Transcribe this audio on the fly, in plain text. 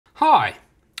Hi!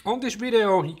 On this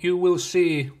video you will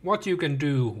see what you can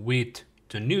do with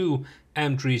the new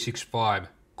M365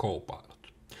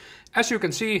 Copilot. As you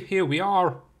can see, here we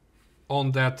are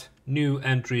on that new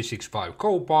M365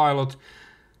 Copilot.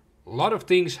 A lot of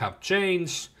things have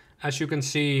changed. As you can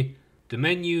see, the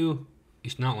menu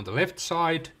is now on the left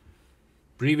side.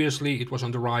 Previously it was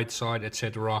on the right side,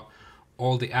 etc.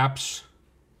 All the apps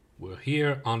were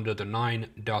here under the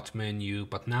 9-dot menu,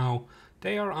 but now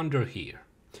they are under here.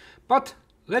 But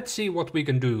let's see what we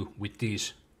can do with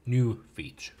these new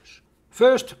features.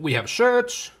 First, we have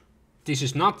search. This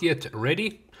is not yet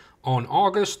ready. On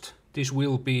August, this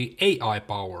will be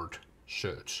AI-powered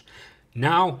search.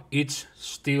 Now it's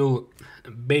still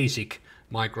basic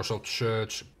Microsoft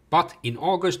search, but in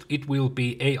August it will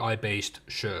be AI-based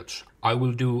search. I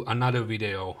will do another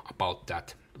video about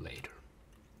that later.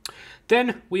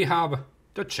 Then we have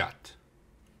the chat,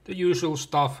 the usual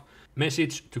stuff.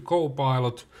 Message to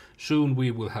Copilot. Soon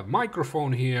we will have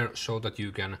microphone here so that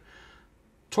you can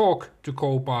talk to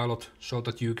Copilot, so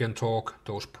that you can talk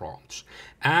those prompts.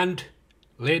 And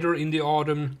later in the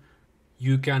autumn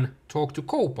you can talk to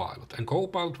Copilot and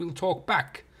Copilot will talk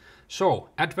back. So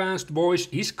advanced voice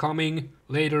is coming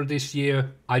later this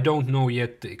year. I don't know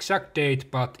yet the exact date,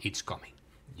 but it's coming.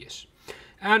 Yes.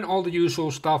 And all the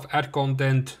usual stuff, add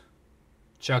content,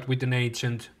 chat with an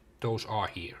agent, those are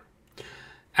here.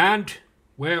 And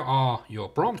where are your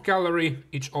prompt gallery?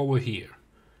 It's over here.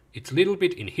 It's a little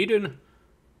bit in hidden,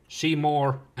 see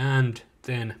more, and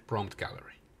then prompt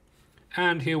gallery.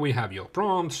 And here we have your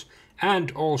prompts,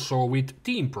 and also with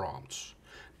theme prompts,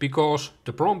 because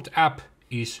the prompt app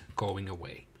is going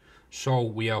away. So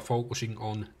we are focusing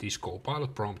on this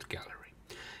Copilot prompt gallery.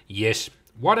 Yes,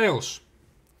 what else?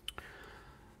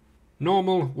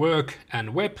 Normal work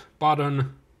and web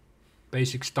button,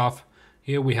 basic stuff.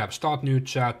 Here we have start new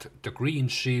chat, the green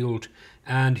shield,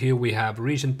 and here we have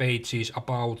recent pages,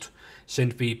 about,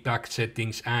 send feedback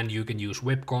settings, and you can use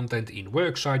web content in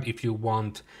worksite if you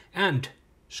want, and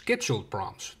scheduled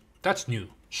prompts. That's new.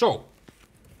 So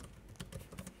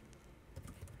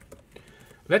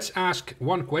let's ask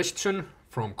one question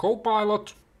from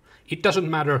Copilot. It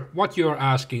doesn't matter what you're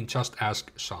asking, just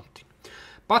ask something.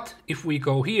 But if we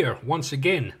go here once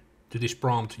again to this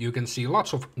prompt, you can see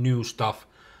lots of new stuff.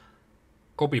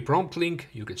 Copy prompt link,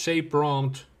 you can save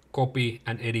prompt, copy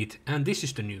and edit, and this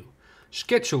is the new.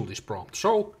 Schedule this prompt,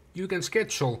 so you can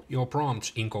schedule your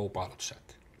prompts in Copilot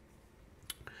Chat.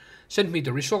 Send me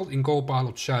the result in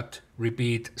Copilot Chat,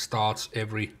 repeat, starts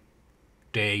every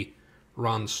day,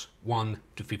 runs 1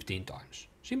 to 15 times.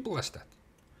 Simple as that.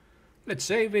 Let's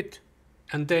save it,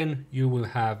 and then you will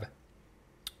have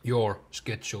your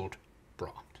scheduled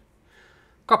prompt.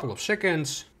 Couple of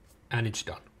seconds, and it's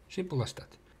done. Simple as that.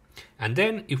 And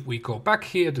then if we go back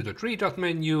here to the 3-dot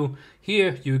menu,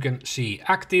 here you can see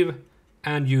active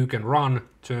and you can run,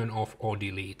 turn off or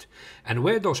delete. And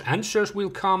where those answers will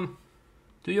come?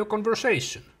 To your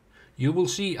conversation. You will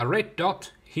see a red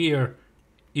dot here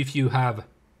if you have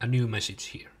a new message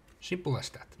here. Simple as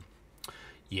that.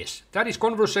 Yes, that is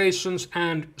conversations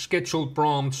and scheduled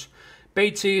prompts.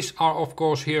 Pages are of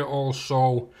course here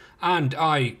also. And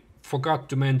I forgot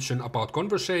to mention about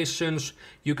conversations.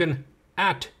 You can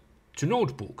add to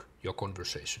Notebook your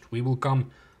conversations. We will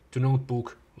come to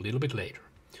Notebook a little bit later.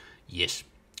 Yes,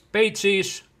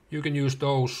 pages, you can use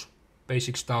those,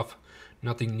 basic stuff,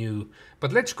 nothing new.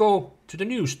 But let's go to the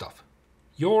new stuff,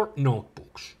 your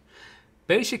notebooks.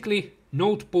 Basically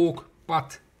notebook,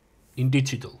 but in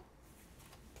digital.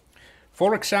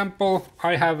 For example,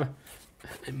 I have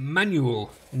a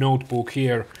manual notebook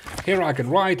here. Here I can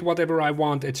write whatever I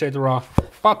want, etc.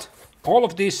 But all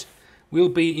of this will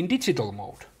be in digital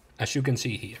mode, as you can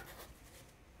see here.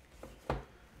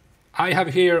 I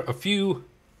have here a few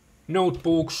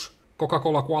notebooks,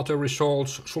 Coca-Cola Quarter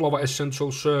Results, Sulava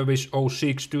Essential Service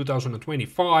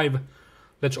 06-2025.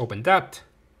 Let's open that.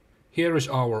 Here is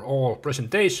our all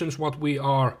presentations, what we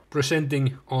are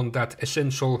presenting on that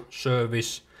essential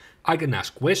service. I can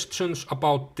ask questions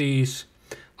about these.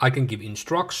 I can give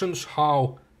instructions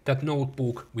how that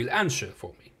notebook will answer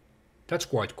for me. That's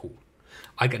quite cool.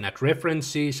 I can add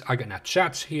references, I can add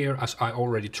chats here, as I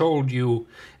already told you,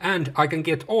 and I can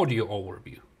get audio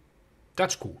overview.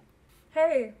 That's cool.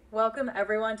 Hey, welcome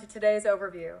everyone to today's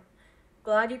overview.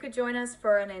 Glad you could join us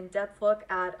for an in-depth look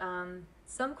at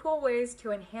some cool ways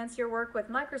to enhance your work with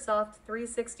Microsoft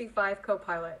 365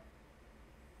 Copilot.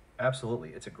 Absolutely,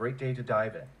 it's a great day to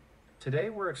dive in. Today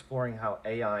we're exploring how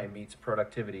AI meets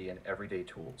productivity in everyday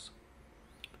tools.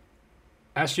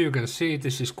 As you can see,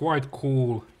 this is quite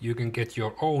cool. You can get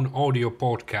your own audio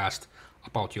podcast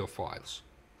about your files.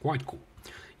 Quite cool.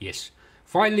 Yes.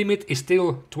 File limit is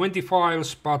still 20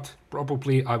 files, but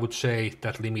probably I would say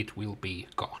that limit will be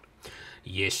gone.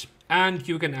 Yes, and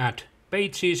you can add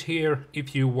pages here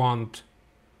if you want,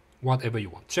 whatever you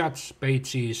want. Chats,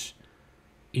 pages,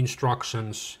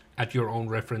 instructions, add your own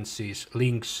references,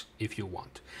 links if you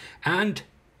want. And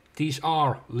these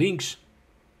are links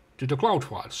to the cloud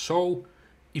files. So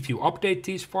if you update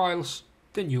these files,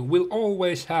 then you will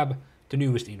always have the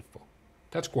newest info.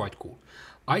 That's quite cool.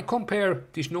 I compare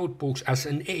these notebooks as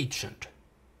an agent.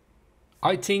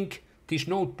 I think these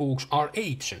notebooks are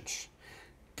agents.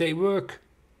 They work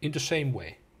in the same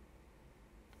way.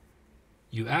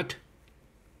 You add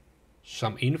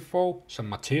some info, some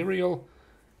material,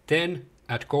 then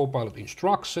add Copilot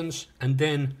instructions, and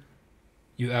then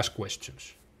you ask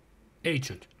questions.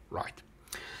 Agent, right.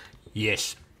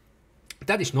 Yes,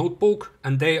 that is notebook,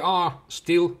 and they are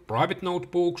still private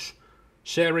notebooks.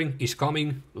 Sharing is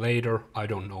coming later, I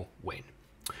don't know when.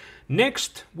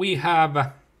 Next we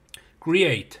have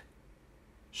create.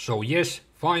 So yes,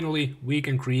 finally we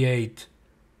can create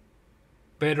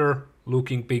better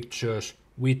looking pictures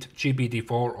with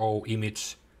GPT-4o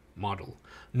image model.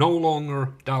 No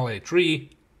longer DALL-E 3.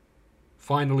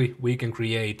 Finally we can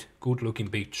create good looking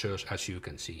pictures, as you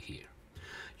can see here.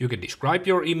 You can describe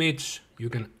your image,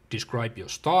 you can describe your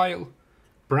style,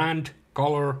 brand,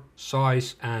 color,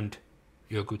 size, and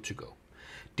you're good to go.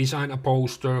 Design a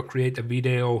poster, create a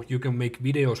video. You can make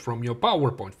videos from your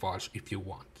PowerPoint files if you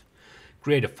want.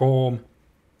 Create a form,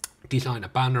 design a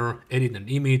banner, edit an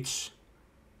image,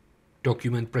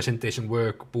 document presentation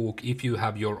workbook. If you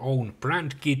have your own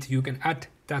brand kit, you can add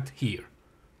that here.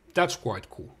 That's quite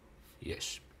cool.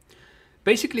 Yes.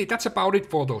 Basically, that's about it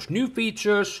for those new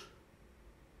features.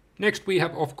 Next we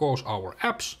have, of course, our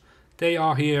apps. They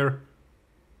are here,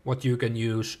 what you can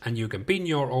use, and you can pin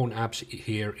your own apps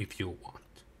here if you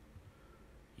want.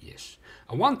 Yes.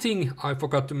 And one thing I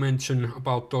forgot to mention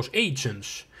about those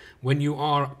agents. When you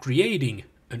are creating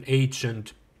an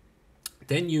agent,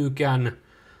 then you can,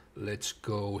 let's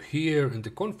go here in the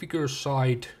configure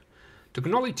side. The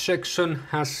knowledge section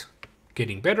has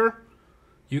getting better.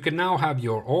 You can now have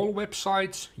your own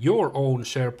websites, your own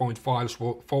SharePoint files,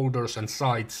 folders and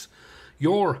sites,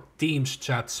 your Teams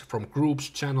chats from groups,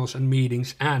 channels and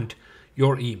meetings, and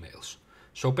your emails.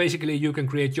 So basically you can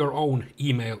create your own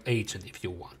email agent if you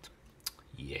want.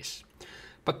 Yes.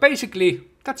 But basically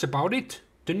that's about it.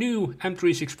 The new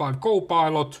M365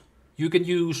 Copilot, you can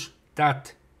use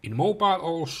that in mobile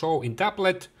also, in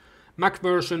tablet. Mac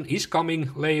version is coming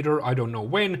later, I don't know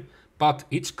when, but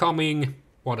it's coming.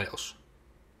 What else?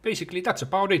 Basically that's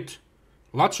about it.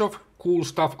 Lots of cool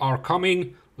stuff are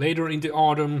coming later in the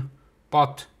autumn,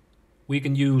 but we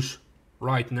can use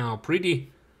right now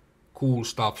pretty cool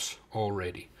stuffs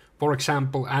already. For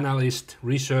example, analyst,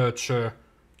 researcher,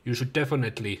 you should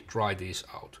definitely try these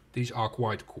out. These are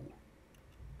quite cool.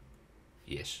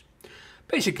 Yes.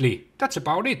 Basically, that's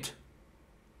about it.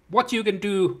 What you can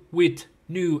do with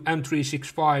new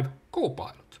M365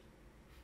 Copilot.